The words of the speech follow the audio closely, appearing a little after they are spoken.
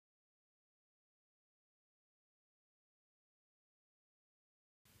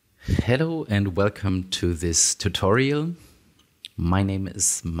Hello and welcome to this tutorial. My name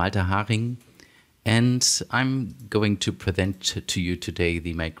is Malte Haring and I'm going to present to you today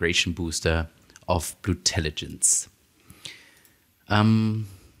the migration booster of Bluetelligence.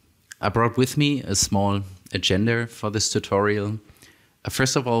 I brought with me a small agenda for this tutorial.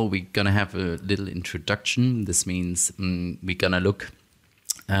 First of all, we're gonna have a little introduction. This means we're gonna look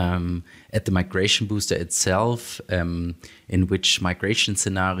at the migration booster itself, in which migration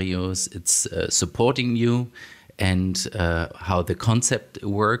scenarios it's supporting you, and how the concept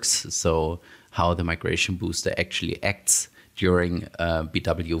works, so how the migration booster actually acts during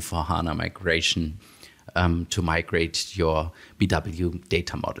BW for HANA migration to migrate your BW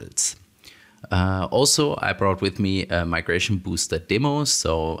data models. Also, I brought with me a migration booster demo,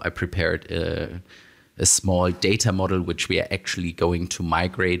 so I prepared a small data model which we are actually going to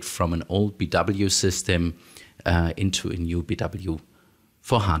migrate from an old BW system into a new BW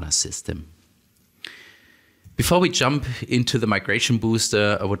for HANA system. Before we jump into the migration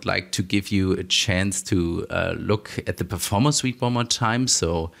booster, I would like to give you a chance to look at the Performer Suite one more time.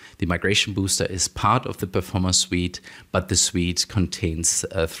 So the migration booster is part of the Performer Suite, but the suite contains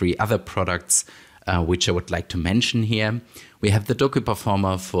 3 other products which I would like to mention here. We have the Docu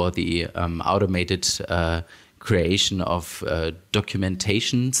Performer for the automated creation of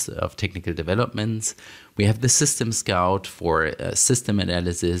documentations of technical developments. We have the System Scout for system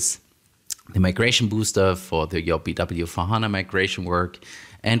analysis, the Migration Booster for your BW for HANA migration work,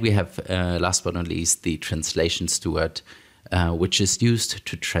 and we have, last but not least, the Translation Steward, which is used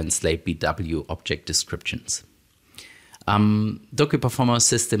to translate BW object descriptions. Docu Performer,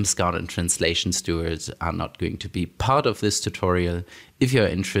 System Scout, and Translation Stewards are not going to be part of this tutorial. If you're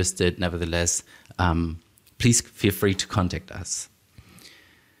interested, nevertheless, please feel free to contact us.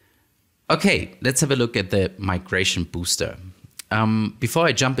 Okay, let's have a look at the migration booster. Before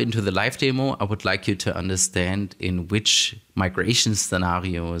I jump into the live demo, I would like you to understand in which migration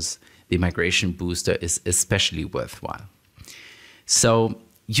scenarios the migration booster is especially worthwhile. So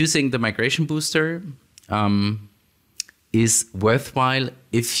using the migration booster is worthwhile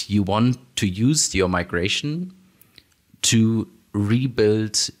if you want to use your migration to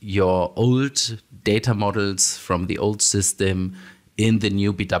rebuild your old data models from the old system in the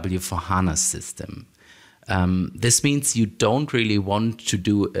new BW for HANA system. This means you don't really want to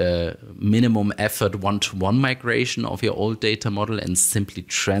do a minimum effort one-to-one migration of your old data model and simply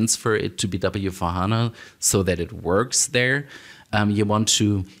transfer it to BW for HANA so that it works there. You want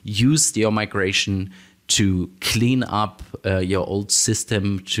to use your migration to clean up your old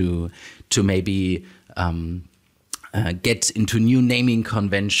system, to maybe get into new naming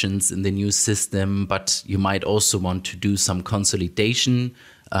conventions in the new system, but you might also want to do some consolidation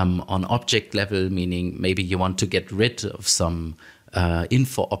on object level, meaning maybe you want to get rid of some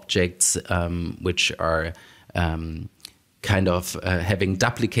info objects which are kind of having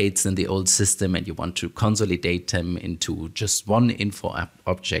duplicates in the old system, and you want to consolidate them into just one info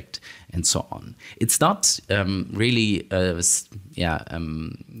object and so on. It's not really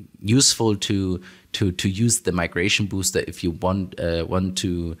useful to use the migration booster if you want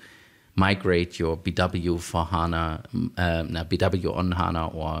to migrate your BW for HANA, BW on HANA,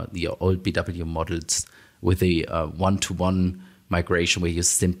 or your old BW models with a one-to-one migration where you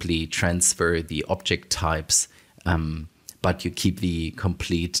simply transfer the object types, but you keep the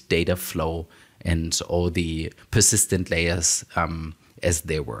complete data flow and all the persistent layers as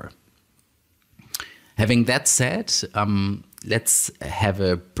they were. Having that said, let's have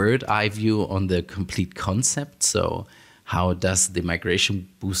a bird's eye view on the complete concept. So how does the migration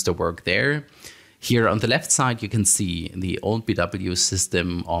booster work there? Here on the left side, you can see the old BW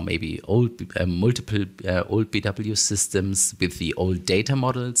system, or maybe multiple old BW systems with the old data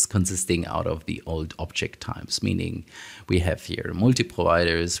models consisting out of the old object types, meaning we have here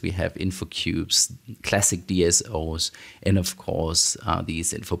multi-providers, we have info cubes, classic DSOs, and of course,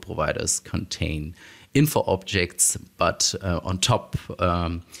 these info providers contain info objects, but on top,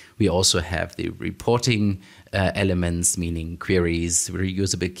 we also have the reporting elements, meaning queries,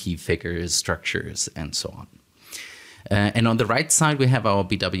 reusable key figures, structures, and so on. And on the right side, we have our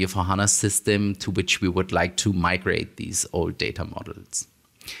BW for HANA system to which we would like to migrate these old data models.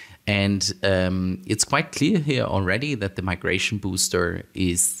 And it's quite clear here already that the migration booster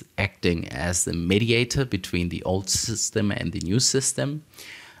is acting as the mediator between the old system and the new system.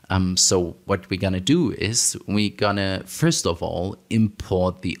 So what we're gonna do is we're gonna first of all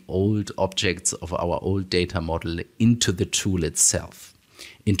import the old objects of our old data model into the tool itself,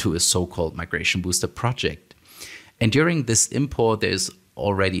 into a so-called migration booster project. And during this import, there's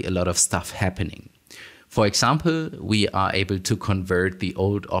already a lot of stuff happening. For example, we are able to convert the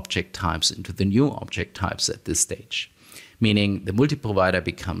old object types into the new object types at this stage, meaning the multi-provider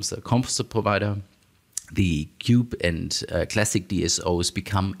becomes a composite provider. The cube and classic DSOs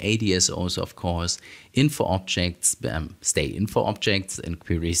become ADSOs, of course. Info objects stay info objects, and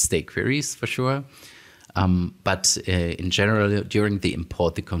queries stay queries for sure. But in general, during the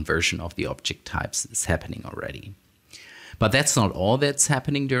import, the conversion of the object types is happening already. But that's not all that's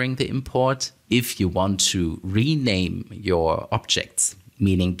happening during the import. If you want to rename your objects,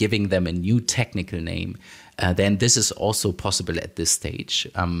 meaning giving them a new technical name, then this is also possible at this stage.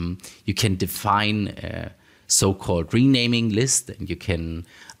 You can define a so-called renaming list, and you can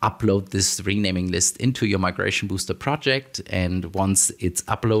upload this renaming list into your Migration Booster project. And once it's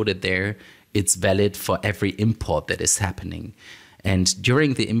uploaded there, it's valid for every import that is happening. And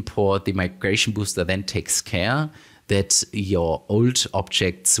during the import, the Migration Booster then takes care that your old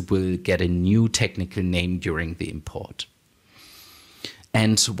objects will get a new technical name during the import.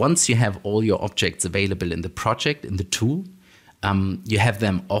 And once you have all your objects available in the project, in the tool, you have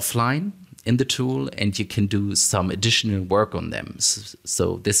them offline in the tool, and you can do some additional work on them.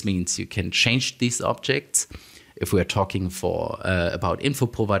 So this means you can change these objects. If we're talking about info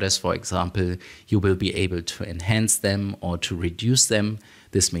providers, for example, you will be able to enhance them or to reduce them.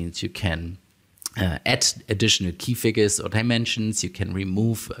 This means you can add additional key figures or dimensions. You can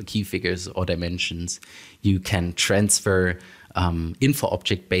remove key figures or dimensions. You can transfer info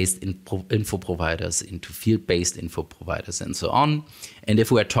object-based info providers into field-based info providers and so on. And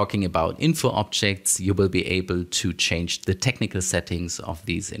if we're talking about info objects, you will be able to change the technical settings of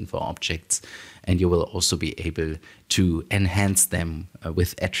these info objects, and you will also be able to enhance them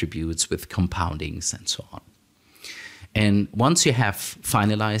with attributes, with compoundings and so on. And once you have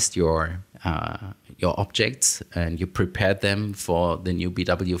finalized your objects and you prepared them for the new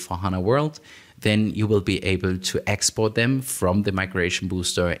BW for HANA world, then you will be able to export them from the Migration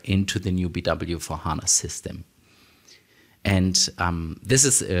Booster into the new BW for HANA system. And this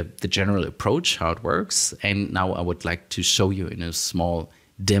is the general approach, how it works. And now I would like to show you in a small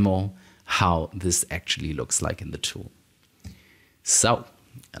demo how this actually looks like in the tool. So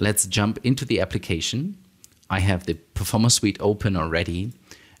let's jump into the application. I have the Performer Suite open already.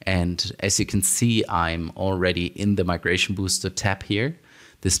 And as you can see, I'm already in the Migration Booster tab here.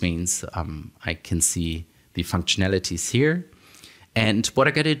 This means I can see the functionalities here. And what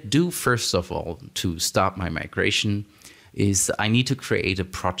I got to do first of all to start my migration is I need to create a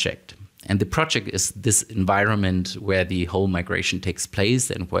project. And the project is this environment where the whole migration takes place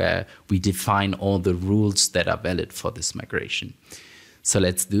and where we define all the rules that are valid for this migration. So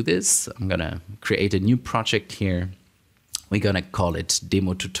let's do this. I'm going to create a new project here. We're going to call it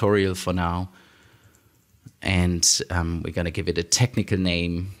Demo Tutorial for now. And we're going to give it a technical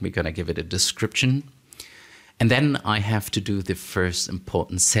name. We're going to give it a description. And then I have to do the first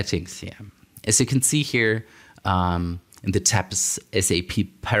important settings here. As you can see here in the tab SAP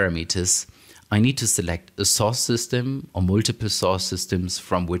Parameters, I need to select a source system or multiple source systems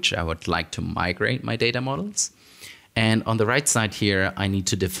from which I would like to migrate my data models. And on the right side here, I need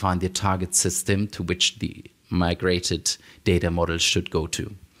to define the target system to which the migrated data model should go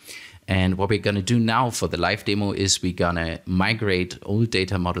to. And what we're going to do now for the live demo is we're going to migrate old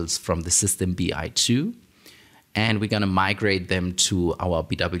data models from the system BI2, and we're going to migrate them to our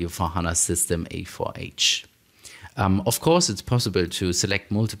BW for HANA system A4H. Of course, it's possible to select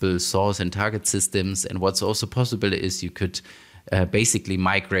multiple source and target systems, and what's also possible is you could basically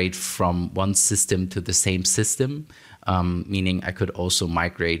migrate from one system to the same system, meaning I could also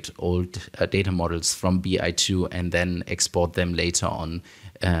migrate old data models from BI2 and then export them later on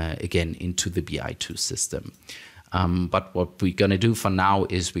again into the BI2 system. But what we're going to do for now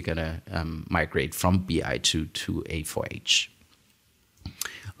is we're going to migrate from BI2 to A4H.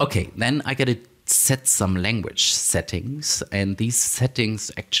 Okay, then I got to set some language settings, and these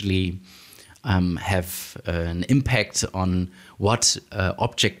settings actually have an impact on what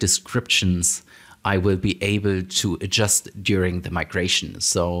object descriptions I will be able to adjust during the migration.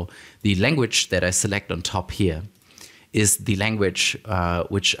 So the language that I select on top here is the language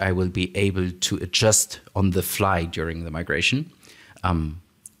which I will be able to adjust on the fly during the migration.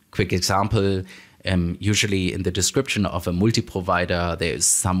 Quick example, usually in the description of a multi-provider, there is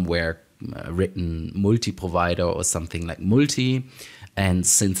somewhere written multi-provider or something like multi. And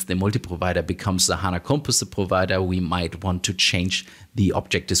since the multi-provider becomes a HANA composite provider, we might want to change the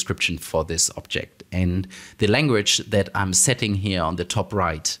object description for this object. And the language that I'm setting here on the top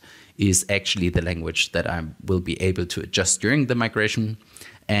right is actually the language that I will be able to adjust during the migration.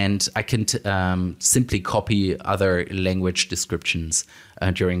 And I can simply copy other language descriptions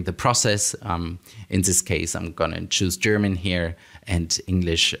during the process. In this case, I'm going to choose German here and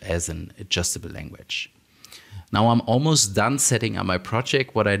English as an adjustable language. Now I'm almost done setting up my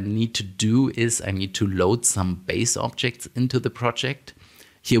project. What I need to do is I need to load some base objects into the project.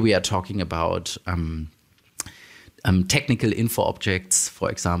 Here we are talking about technical info objects,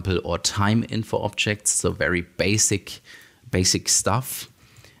 for example, or time info objects, so very basic stuff.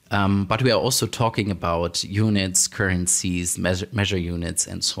 But we are also talking about units, currencies, measure units,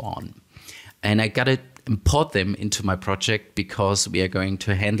 and so on. And I got to import them into my project because we are going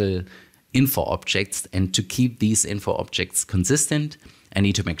to handle info objects, and to keep these info objects consistent, I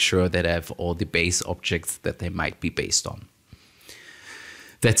need to make sure that I have all the base objects that they might be based on.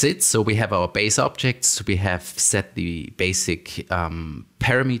 That's it. So we have our base objects. We have set the basic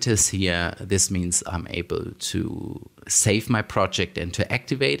parameters here. This means I'm able to save my project and to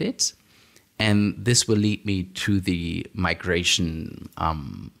activate it. And this will lead me to the migration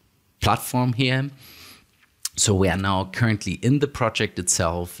platform here. So we are now currently in the project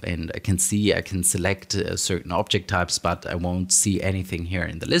itself, and I can select certain object types, but I won't see anything here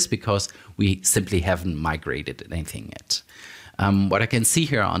in the list because we simply haven't migrated anything yet. What I can see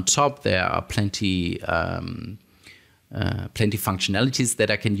here on top, there are plenty functionalities that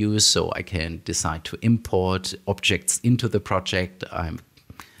I can use. So I can decide to import objects into the project.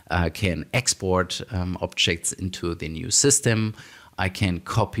 I can export objects into the new system. I can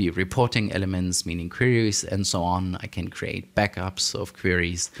copy reporting elements, meaning queries and so on. I can create backups of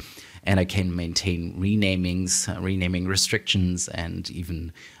queries, and I can maintain renamings, renaming restrictions, and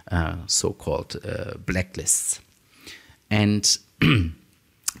even so-called blacklists. And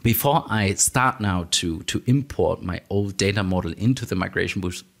before I start now to import my old data model into the Migration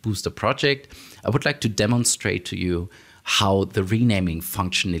Booster project, I would like to demonstrate to you how the renaming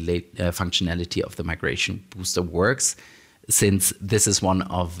functionality of the Migration Booster works, since this is one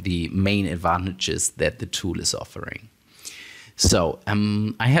of the main advantages that the tool is offering. So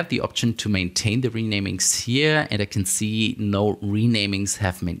I have the option to maintain the renamings here, and I can see no renamings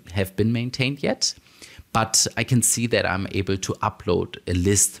have been maintained yet. But I can see that I'm able to upload a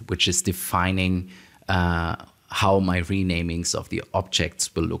list which is defining how my renamings of the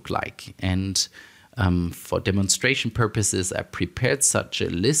objects will look like. And for demonstration purposes, I prepared such a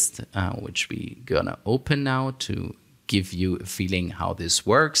list, which we're gonna open now to give you a feeling how this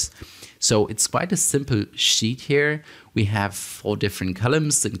works. So it's quite a simple sheet here. We have 4 different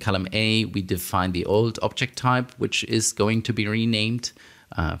columns. In column A, we define the old object type, which is going to be renamed.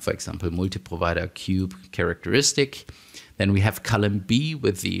 For example, multi-provider cube characteristic. Then we have column B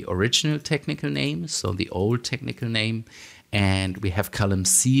with the original technical name, so the old technical name. And we have column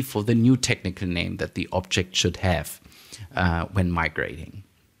C for the new technical name that the object should have when migrating.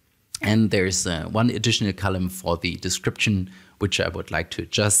 And there's one additional column for the description, which I would like to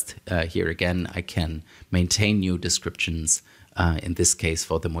adjust. Here again, I can maintain new descriptions. In this case,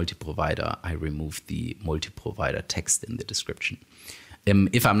 for the multi-provider, I remove the multi-provider text in the description.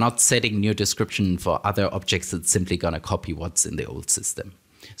 If I'm not setting new description for other objects, it's simply going to copy what's in the old system.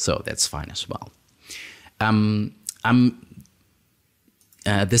 So that's fine as well.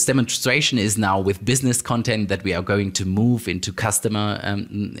 This demonstration is now with business content that we are going to move into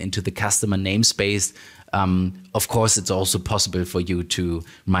into the customer namespace. Of course, it's also possible for you to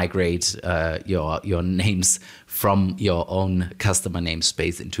migrate your names from your own customer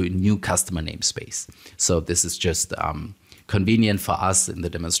namespace into a new customer namespace. So this is just convenient for us in the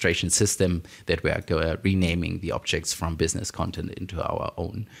demonstration system that we are renaming the objects from business content into our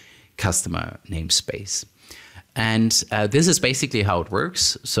own customer namespace. And this is basically how it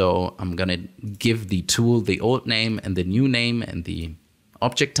works. So I'm going to give the tool the old name and the new name and the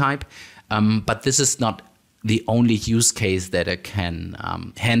object type. But this is not the only use case that I can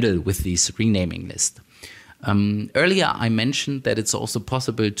handle with this renaming list. Earlier, I mentioned that it's also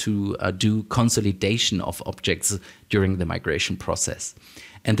possible to do consolidation of objects during the migration process.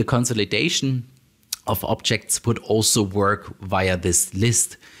 And the consolidation of objects would also work via this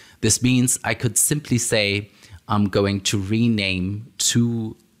list. This means I could simply say, I'm going to rename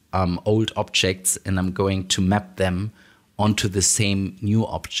 2 old objects and I'm going to map them onto the same new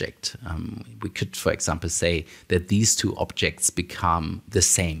object. We could, for example, say that these 2 objects become the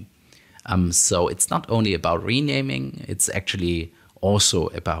same. So it's not only about renaming, it's actually also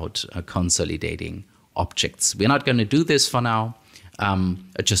about consolidating objects. We're not going to do this for now.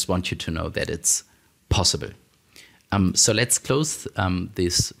 I just want you to know that it's possible. So let's close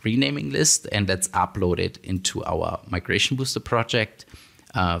this renaming list and let's upload it into our Migration Booster project.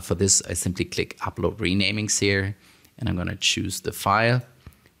 For this, I simply click Upload Renamings here, and I'm going to choose the file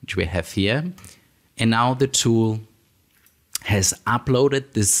which we have here. And now the tool has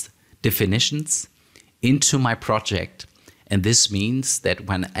uploaded these definitions into my project. And this means that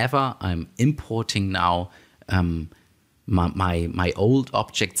whenever I'm importing now my old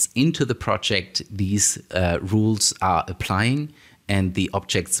objects into the project, these rules are applying, and the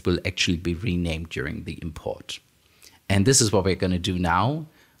objects will actually be renamed during the import. And this is what we're going to do now.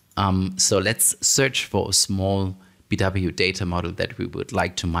 So let's search for a small BW data model that we would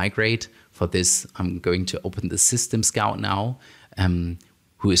like to migrate. For this, I'm going to open the System Scout now,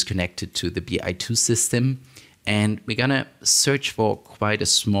 who is connected to the BI2 system. And we're going to search for quite a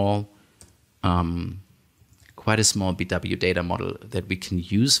small BW data model that we can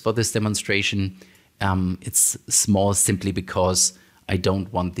use for this demonstration. It's small simply because I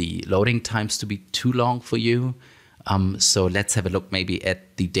don't want the loading times to be too long for you. So let's have a look maybe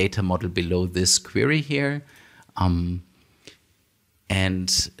at the data model below this query here. And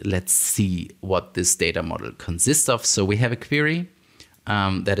let's see what this data model consists of. So we have a query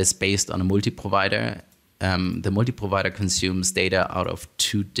that is based on a multi-provider. The multi-provider consumes data out of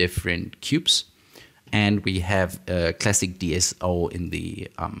 2 different cubes. And we have a classic DSO in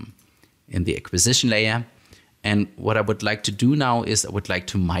the acquisition layer. And what I would like to do now is I would like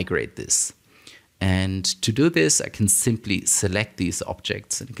to migrate this. And to do this, I can simply select these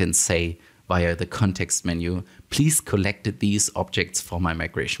objects and can say via the context menu, please collect these objects for my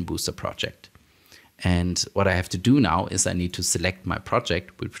Migration Booster project. And what I have to do now is I need to select my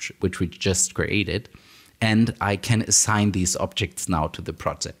project, which we just created, and I can assign these objects now to the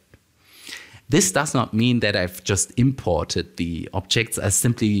project. This does not mean that I've just imported the objects.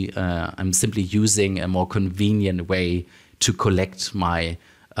 I'm simply using a more convenient way to collect my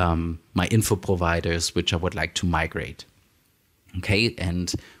info providers, which I would like to migrate. Okay,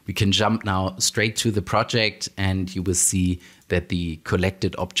 and we can jump now straight to the project, and you will see that the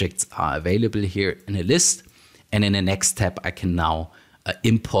collected objects are available here in a list. And in the next step, I can now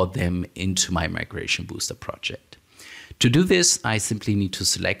import them into my Migration Booster project. To do this, I simply need to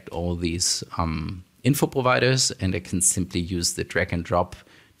select all these info providers, and I can simply use the drag and drop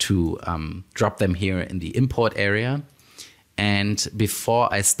to drop them here in the import area. And before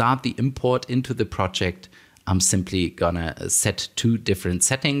I start the import into the project, I'm simply gonna set 2 different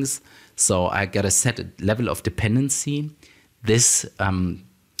settings. So I gotta set a level of dependency. This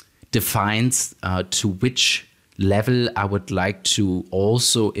defines to which level I would like to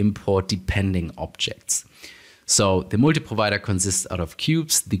also import depending objects. So the multi-provider consists out of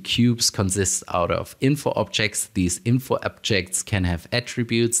cubes. The cubes consist out of info objects. These info objects can have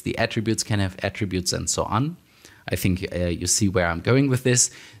attributes. The attributes can have attributes, and so on. I think you see where I'm going with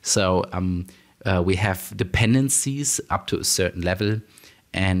this. So we have dependencies up to a certain level,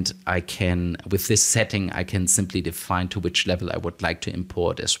 and I can, with this setting, I can simply define to which level I would like to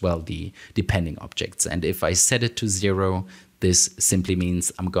import as well the depending objects. And if I set it to 0, this simply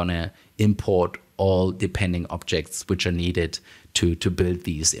means I'm gonna import all depending objects which are needed to build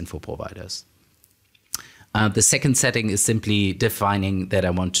these info providers. The second setting is simply defining that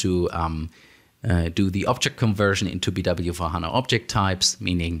I want to do the object conversion into BW for HANA object types,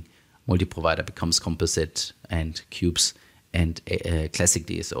 meaning multi-provider becomes composite and cubes and classic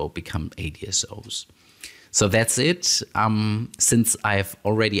DSO become ADSOs. So that's it. Since I've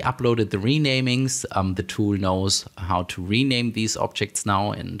already uploaded the renamings, the tool knows how to rename these objects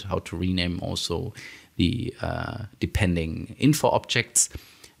now and how to rename also the depending info objects.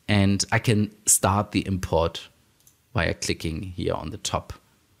 And I can start the import via clicking here on the top,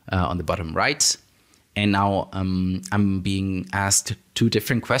 on the bottom right. And now I'm being asked 2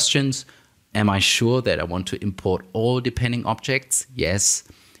 different questions. Am I sure that I want to import all depending objects? Yes.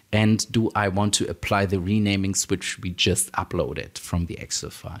 And do I want to apply the renamings which we just uploaded from the Excel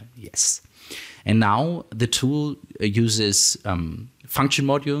file? Yes. And now the tool uses function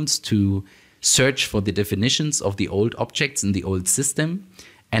modules to search for the definitions of the old objects in the old system,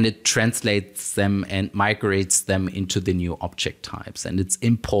 and it translates them and migrates them into the new object types. And it's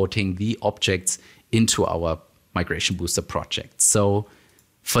importing the objects into our Migration Booster project. So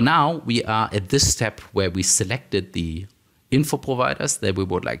for now, we are at this step where we selected the info providers that we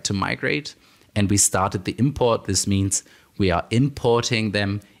would like to migrate, and we started the import. This means we are importing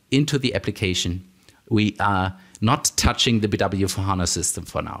them into the application. We are not touching the BW for HANA system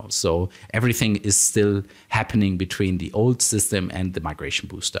for now. So everything is still happening between the old system and the Migration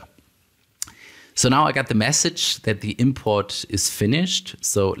Booster. So now I got the message that the import is finished.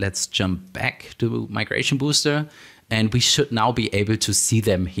 So let's jump back to Migration Booster, and we should now be able to see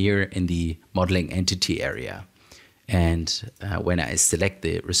them here in the modeling entity area. And when I select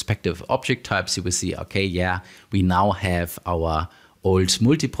the respective object types, you will see, okay, yeah, we now have our old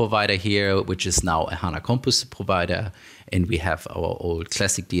multi-provider here, which is now a HANA Composite provider. And we have our old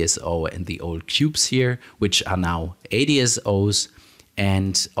classic DSO and the old cubes here, which are now ADSOs.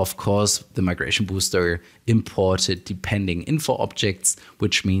 And of course, the Migration Booster imported depending info objects,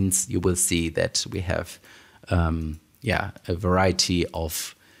 which means you will see that we have a variety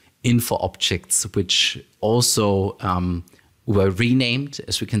of info objects, which also were renamed,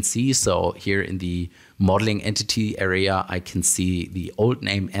 as we can see. So here in the modeling entity area, I can see the old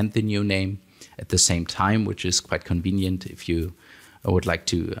name and the new name at the same time, which is quite convenient if you would like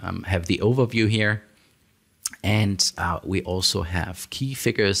to have the overview here. And we also have key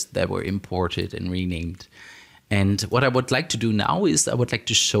figures that were imported and renamed. And what I would like to do now is I would like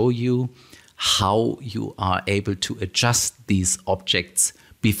to show you how you are able to adjust these objects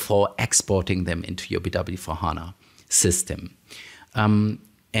before exporting them into your BW for HANA system.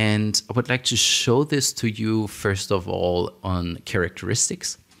 And I would like to show this to you, first of all, on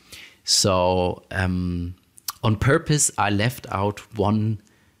characteristics. So on purpose, I left out one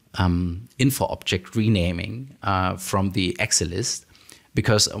info object renaming from the Excel list,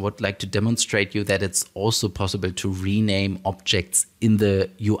 because I would like to demonstrate you that it's also possible to rename objects in the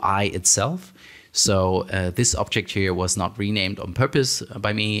UI itself. So this object here was not renamed on purpose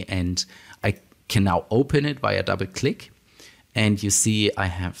by me, and I can now open it via double click. And you see I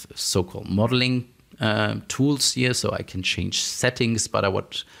have so-called modeling tools here, so I can change settings, but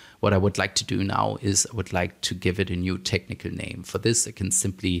what I would like to do now is I would like to give it a new technical name. For this, I can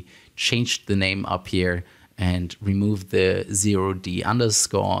simply change the name up here and remove the 0D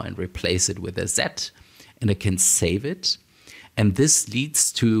underscore and replace it with a Z, and I can save it. And this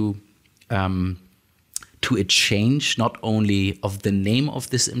leads to a change not only of the name of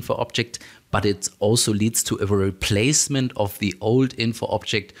this info object, but it also leads to a replacement of the old info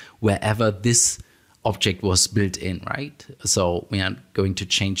object wherever this object was built in, right? So we are going to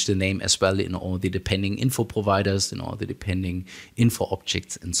change the name as well in all the depending info providers, in all the depending info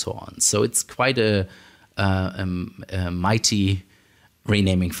objects, and so on. So it's quite a mighty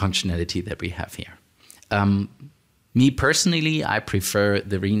renaming functionality that we have here. Me personally, I prefer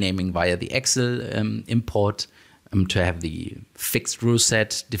the renaming via the Excel import to have the fixed rule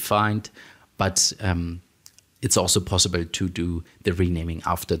set defined, but it's also possible to do the renaming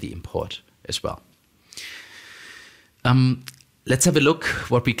after the import as well. Let's have a look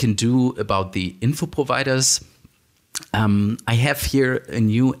what we can do about the info providers. I have here a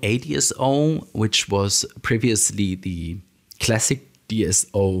new ADSO, which was previously the classic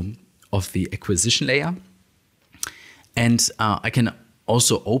DSO of the acquisition layer. And I can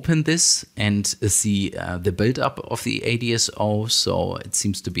also open this and see the build-up of the ADSO. So it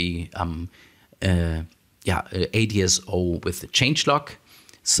seems to be ADSO with the changelog.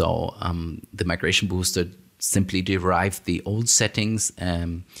 So the Migration Booster simply derived the old settings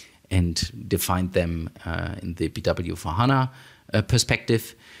and defined them in the BW for HANA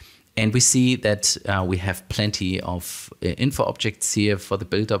perspective. And we see that we have plenty of info objects here for the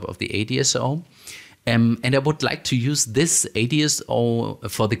build-up of the ADSO. And I would like to use this ADSO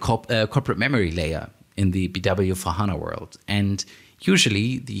for the corporate memory layer in the BW for HANA world. And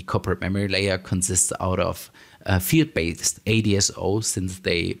usually the corporate memory layer consists out of field-based ADSO, since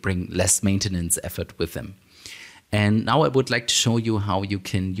they bring less maintenance effort with them. And now I would like to show you how you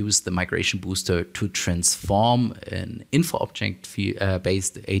can use the Migration Booster to transform an info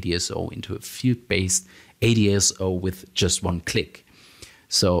object-based ADSO into a field-based ADSO with just one click.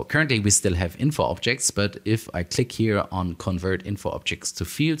 So currently we still have info objects, but if I click here on convert info objects to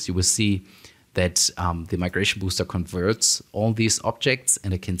fields, you will see that the Migration Booster converts all these objects,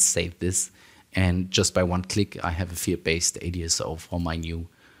 and I can save this. And just by one click, I have a field-based ADSO for my new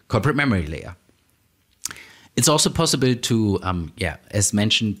corporate memory layer. It's also possible to, as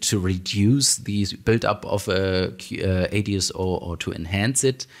mentioned, to reduce the build-up of a ADSO or to enhance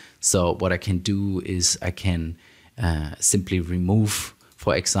it. So what I can do is I can simply remove,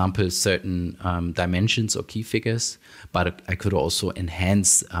 for example, certain dimensions or key figures, but I could also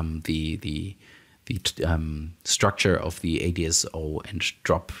enhance the structure of the ADSO and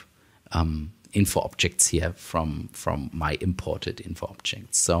drop info objects here from my imported info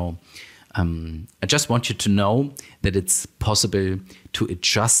objects. So I just want you to know that it's possible to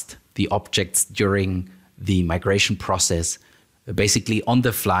adjust the objects during the migration process, basically on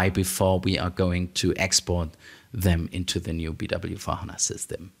the fly before we are going to export them into the new BW for HANA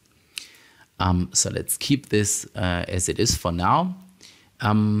system. So let's keep this as it is for now.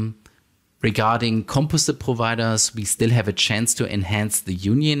 Regarding composite providers, we still have a chance to enhance the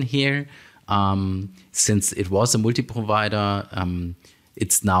union here. Since it was a multi-provider,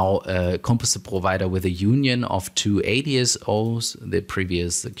 it's now a composite provider with a union of two ADSOs, the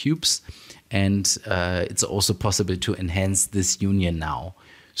previous cubes. And it's also possible to enhance this union now.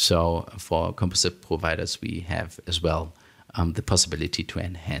 So for composite providers, we have as well the possibility to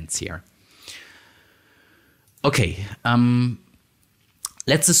enhance here. Okay,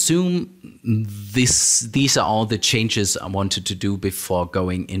 let's assume these are all the changes I wanted to do before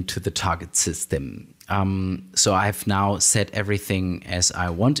going into the target system. So I've now set everything as I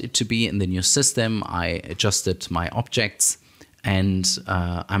want it to be in the new system. I adjusted my objects, and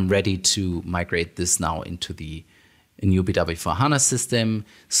I'm ready to migrate this now into the new BW for HANA system.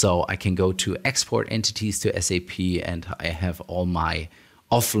 So I can go to export entities to SAP, and I have all my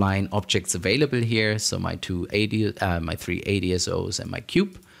offline objects available here. So my my three ADSOs and my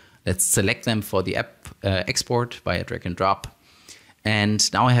cube. Let's select them for the app export via drag and drop.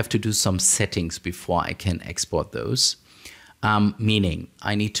 And now I have to do some settings before I can export those. Meaning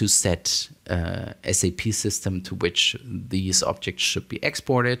I need to set SAP system to which these objects should be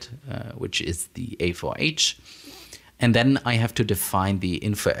exported, which is the A4H. And then I have to define the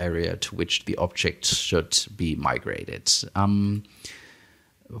info area to which the object should be migrated.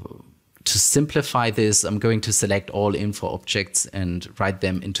 To simplify this, I'm going to select all info objects and write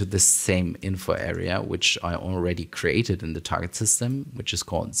them into the same info area, which I already created in the target system, which is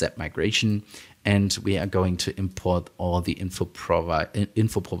called Z migration. And we are going to import all the info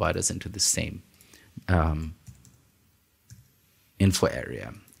providers into the same info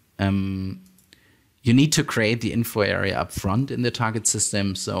area. You need to create the info area up front in the target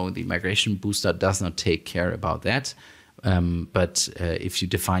system, so the migration booster does not take care about that. But if you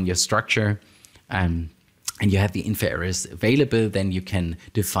define your structure and you have the info areas available, then you can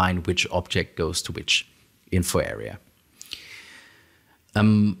define which object goes to which info area.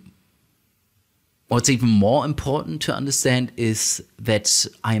 What's even more important to understand is that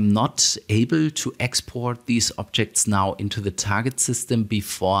I'm not able to export these objects now into the target system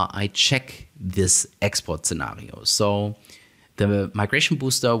before I check this export scenario. So the migration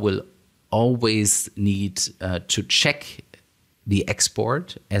booster will always need to check the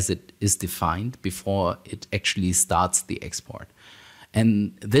export as it is defined before it actually starts the export.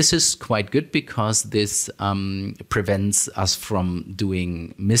 And this is quite good because this prevents us from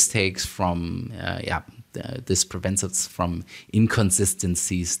doing mistakes this prevents us from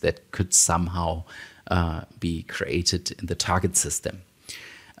inconsistencies that could somehow be created in the target system.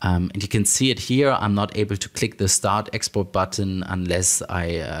 And you can see it here. I'm not able to click the Start Export button unless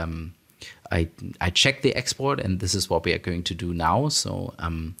I check the export, and this is what we are going to do now. So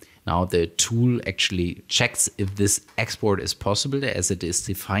now the tool actually checks if this export is possible as it is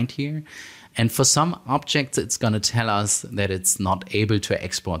defined here. And for some objects, it's going to tell us that it's not able to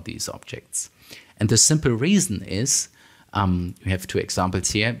export these objects. And the simple reason is, we have two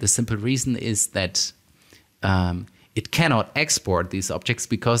examples here. The simple reason is that it cannot export these objects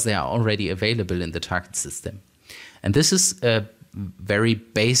because they are already available in the target system. And this is a very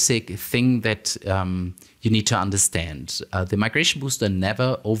basic thing that you need to understand. The migration booster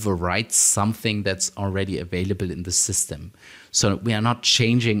never overwrites something that's already available in the system. So we are not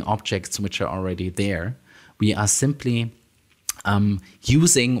changing objects which are already there. We are simply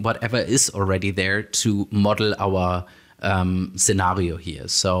using whatever is already there to model our scenario here.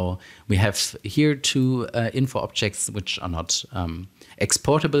 So we have here two info objects which are not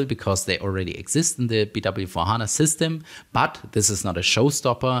exportable because they already exist in the BW for HANA system, but this is not a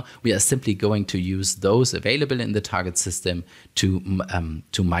showstopper. We are simply going to use those available in the target system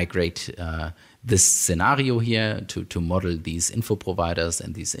to migrate this scenario here, to model these info providers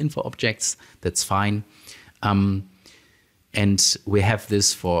and these info objects. That's fine. And we have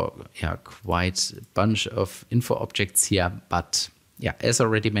this for quite a bunch of info objects here, but as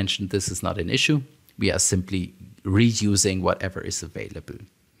already mentioned, this is not an issue. We are simply reusing whatever is available.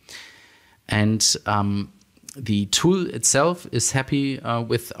 And the tool itself is happy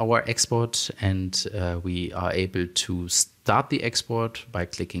with our export, and we are able to start the export by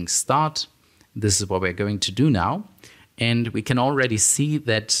clicking Start. This is what we're going to do now. And we can already see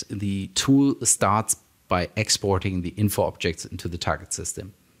that the tool starts by exporting the info objects into the target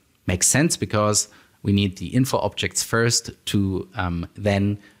system. Makes sense because we need the info objects first to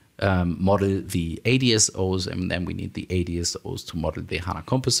then model the ADSOs, and then we need the ADSOs to model the HANA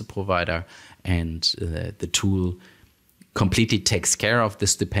Composite Provider, and the tool completely takes care of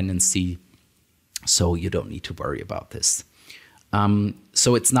this dependency, so you don't need to worry about this.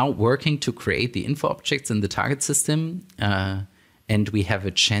 So it's now working to create the info objects in the target system, and we have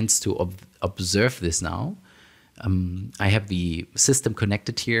a chance to observe this now. I have the system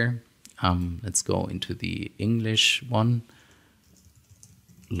connected here. Let's go into the English one.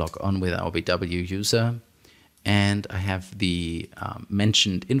 log on with our BW user. And I have the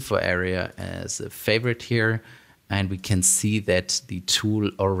mentioned info area as a favorite here. And we can see that the tool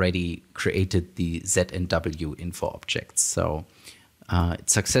already created the Z and W info objects. So it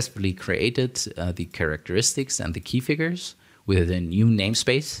successfully created the characteristics and the key figures with a new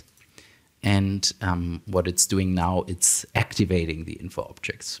namespace. And what it's doing now, it's activating the info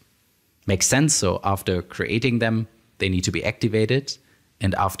objects. Makes sense. So after creating them, they need to be activated.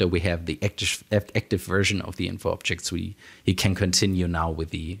 And after we have the active version of the info objects, he can continue now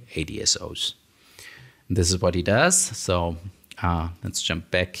with the ADSOs. And this is what he does. So let's jump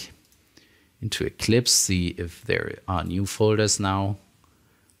back into Eclipse, see if there are new folders now.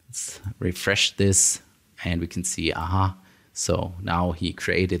 Let's refresh this and we can see, so now he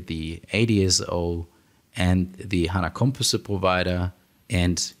created the ADSO and the HANA Composite provider,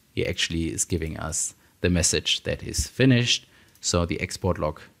 and he actually is giving us the message that is finished. So the export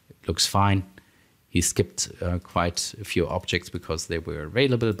log looks fine. He skipped quite a few objects because they were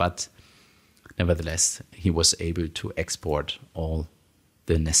available, but nevertheless, he was able to export all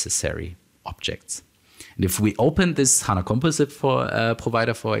the necessary objects. And if we open this HANA Composite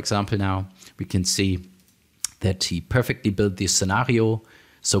provider, for example, now, we can see that he perfectly built this scenario.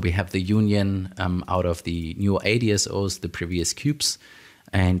 So we have the union out of the new ADSOs, the previous cubes,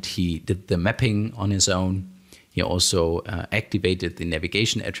 and he did the mapping on his own. He also activated the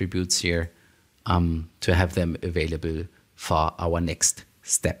navigation attributes here to have them available for our next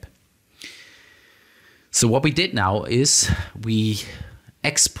step. So what we did now is we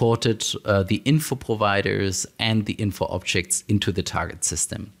exported the info providers and the info objects into the target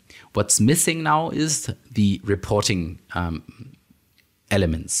system. What's missing now is the reporting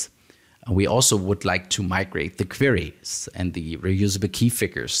elements. We also would like to migrate the queries and the reusable key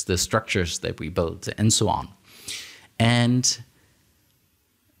figures, the structures that we built, and so on. And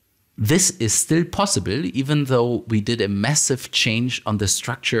this is still possible, even though we did a massive change on the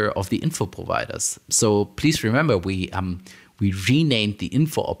structure of the info providers. So please remember, we renamed the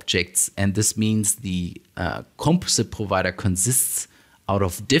info objects, and this means the composite provider consists out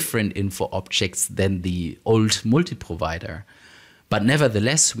of different info objects than the old multi-provider. But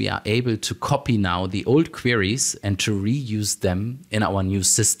nevertheless, we are able to copy now the old queries and to reuse them in our new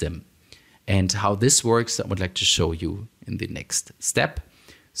system. And how this works, I would like to show you in the next step.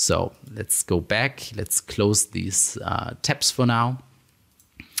 So let's go back. Let's close these tabs for now.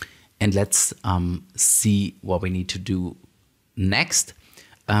 And let's see what we need to do next.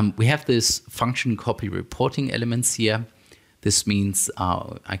 We have this function copy reporting elements here. This means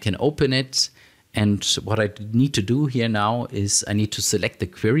I can open it. And what I need to do here now is I need to select the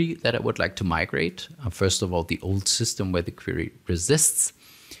query that I would like to migrate. First of all, the old system where the query resists.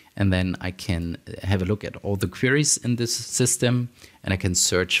 And then I can have a look at all the queries in this system. And I can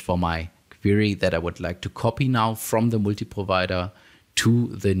search for my query that I would like to copy now from the multi-provider to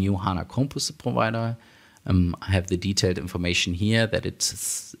the new HANA Composite provider. I have the detailed information here that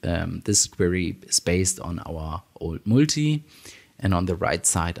it's this query is based on our old multi. And on the right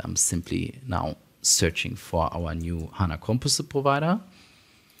side, I'm simply now searching for our new HANA Composite provider.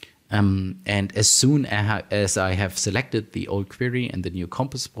 And as soon as I have selected the old query and the new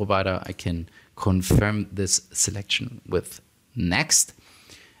Composite provider, I can confirm this selection with Next.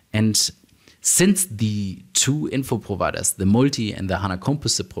 And since the two info providers, the multi and the HANA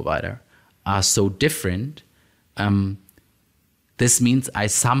Composite provider, are so different, this means I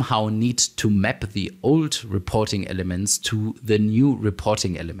somehow need to map the old reporting elements to the new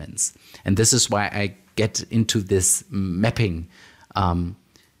reporting elements. And this is why I get into this mapping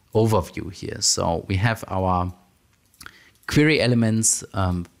overview here. So we have our query elements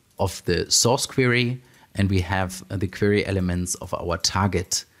of the source query, and we have the query elements of our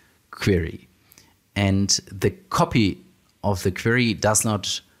target query. And the copy of the query does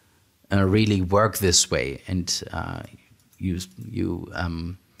not really work this way. And I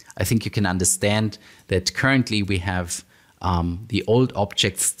think you can understand that currently we have the old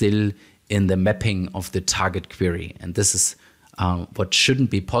object still in the mapping of the target query. And this is what shouldn't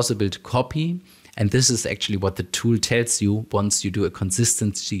be possible to copy. And this is actually what the tool tells you once you do a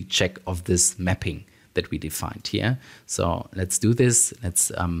consistency check of this mapping that we defined here. So let's do this.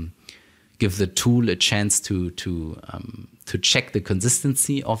 Let's give the tool a chance to check the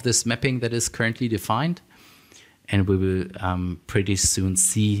consistency of this mapping that is currently defined. And we will pretty soon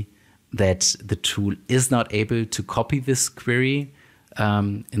see that the tool is not able to copy this query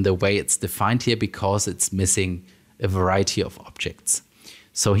in the way it's defined here because it's missing a variety of objects.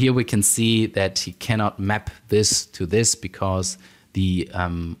 So here we can see that he cannot map this to this because the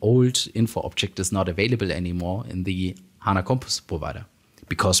old info object is not available anymore in the HANA Composite provider.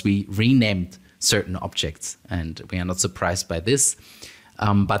 because we renamed certain objects, and we are not surprised by this.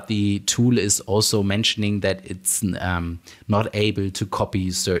 But the tool is also mentioning that it's not able to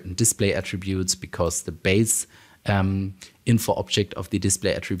copy certain display attributes because the base info object of the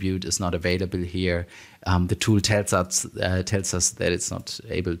display attribute is not available here. The tool tells us that it's not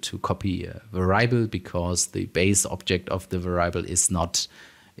able to copy a variable because the base object of the variable is not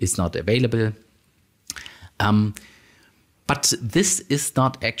available. But this is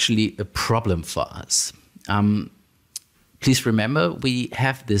not actually a problem for us. Please remember, we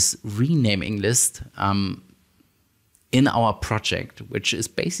have this renaming list in our project, which is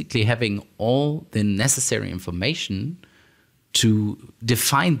basically having all the necessary information to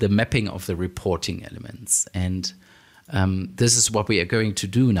define the mapping of the reporting elements. And this is what we are going to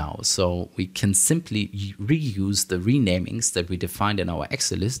do now. So we can simply reuse the renamings that we defined in our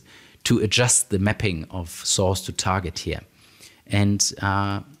Excel list to adjust the mapping of source to target here. And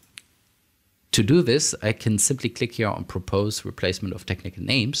to do this, I can simply click here on Propose Replacement of Technical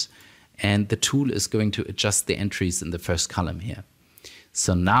Names, and the tool is going to adjust the entries in the first column here.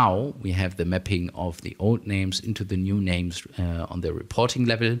 So now we have the mapping of the old names into the new names on the reporting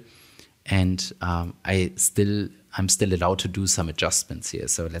level, and I'm still allowed to do some adjustments here.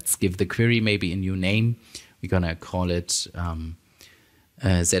 So let's give the query maybe a new name. We're gonna call it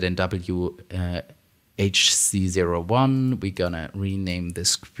ZNW HC01. We're gonna rename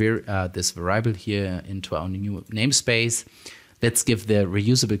this this variable here into our new namespace. Let's give the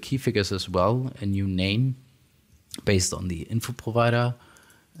reusable key figures as well a new name based on the info provider.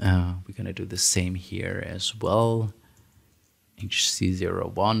 We're gonna do the same here as well,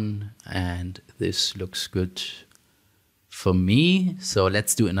 HC01, and this looks good for me. So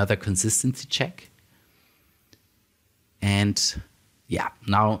let's do another consistency check. And yeah,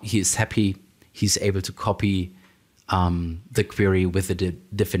 now he's happy. He's able to copy the query with the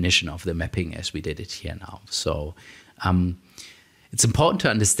definition of the mapping as we did it here now. So it's important to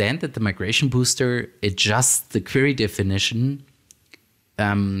understand that the Migration Booster adjusts the query definition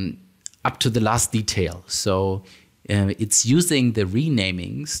up to the last detail. So it's using the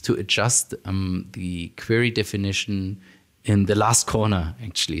renamings to adjust the query definition in the last corner,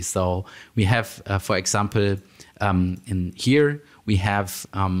 actually. So we have, for example, in here, we have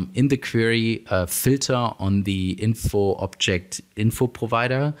in the query a filter on the info object info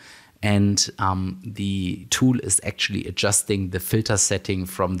provider, and the tool is actually adjusting the filter setting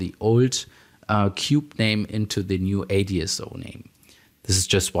from the old cube name into the new ADSO name. This is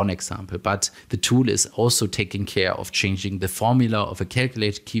just one example, but the tool is also taking care of changing the formula of a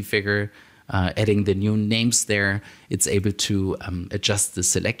calculated key figure, adding the new names there. It's able to adjust the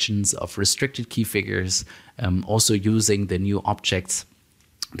selections of restricted key figures, also using the new objects.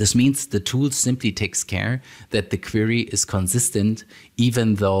 This means the tool simply takes care that the query is consistent,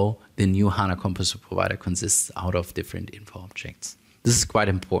 even though the new HANA Composite Provider consists out of different info objects. This is quite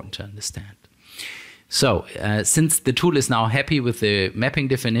important to understand. So since the tool is now happy with the mapping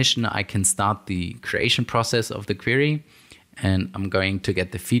definition, I can start the creation process of the query. And I'm going to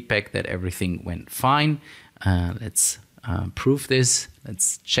get the feedback that everything went fine. Let's prove this.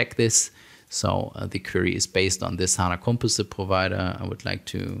 Let's check this. So the query is based on this HANA Composite Provider. I would like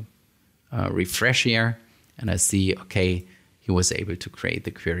to refresh here. And I see, okay, he was able to create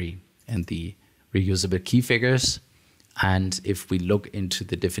the query and the reusable key figures. And if we look into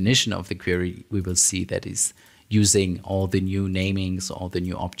the definition of the query, we will see that he's using all the new namings, all the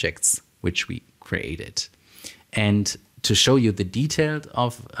new objects which we created. And to show you the detail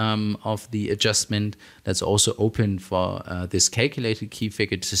of the adjustment, let's also open for this calculated key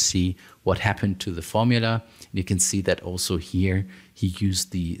figure to see what happened to the formula. And you can see that also here he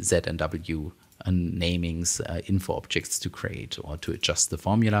used the Z and W namings info objects to create or to adjust the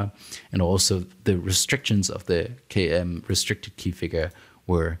formula, and also the restrictions of the restricted key figure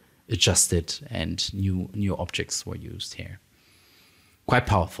were adjusted and new objects were used here. Quite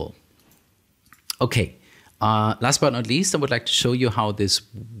powerful. Okay. Last but not least, I would like to show you how this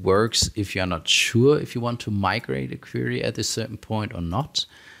works if you are not sure if you want to migrate a query at a certain point or not.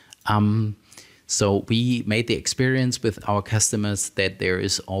 So we made the experience with our customers that there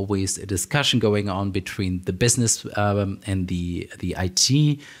is always a discussion going on between the business and the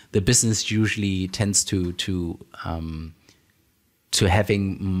IT. The business usually tends to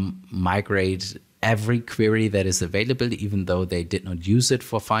having migrate every query that is available, even though they did not use it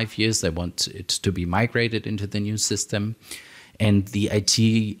for 5 years. They want it to be migrated into the new system. And the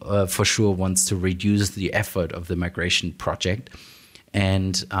IT for sure wants to reduce the effort of the migration project,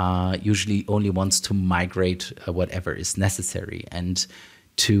 and usually only wants to migrate whatever is necessary. And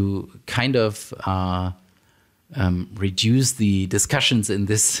to kind of reduce the discussions in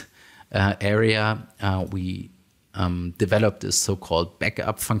this area, we developed a so-called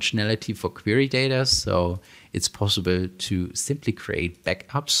backup functionality for query data. So it's possible to simply create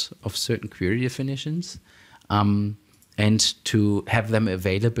backups of certain query definitions and to have them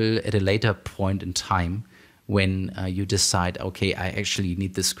available at a later point in time when you decide, okay, I actually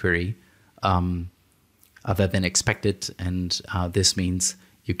need this query other than expected. And this means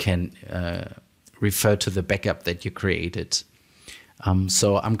you can refer to the backup that you created.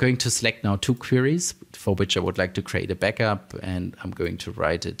 So I'm going to select now 2 queries for which I would like to create a backup, and I'm going to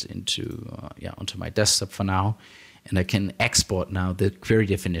write it into onto my desktop for now. And I can export now the query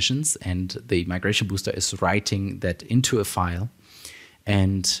definitions, and the Migration Booster is writing that into a file.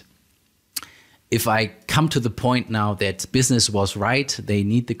 And if I come to the point now that business was right, they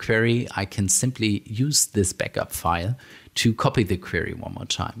need the query, I can simply use this backup file to copy the query one more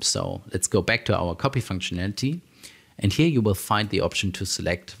time. So let's go back to our copy functionality. And here you will find the option to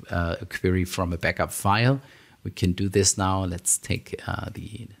select a query from a backup file. We can do this now. Let's take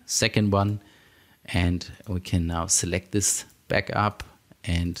the second one, and we can now select this backup,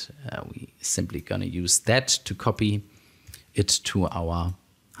 and we simply gonna use that to copy it to our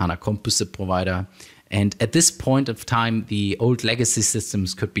HANA Composer provider. And at this point of time, the old legacy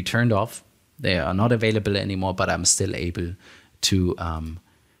systems could be turned off. They are not available anymore, but I'm still able to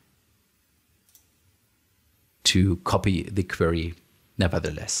copy the query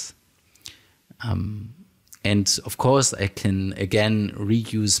nevertheless. And of course, I can again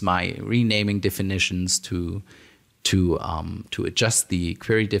reuse my renaming definitions to adjust the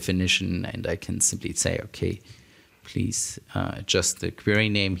query definition, and I can simply say, okay, please adjust the query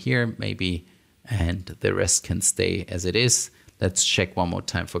name here maybe, and the rest can stay as it is. Let's check one more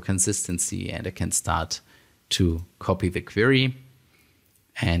time for consistency, and I can start to copy the query,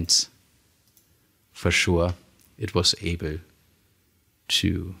 and for sure it was able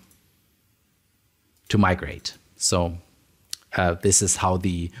to migrate. So this is how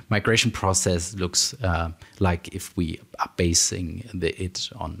the migration process looks like if we are basing it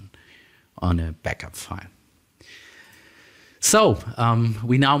on a backup file. So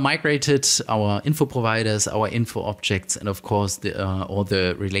we now migrated our info providers, our info objects, and of course all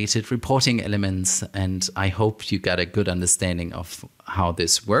the related reporting elements. And I hope you got a good understanding of how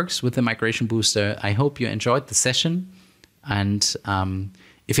this works with the Migration Booster. I hope you enjoyed the session. And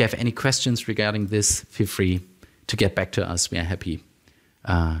if you have any questions regarding this, feel free to get back to us. We are happy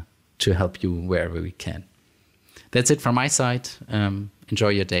to help you wherever we can. That's it from my side. Enjoy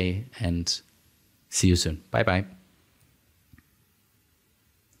your day and see you soon. Bye-bye.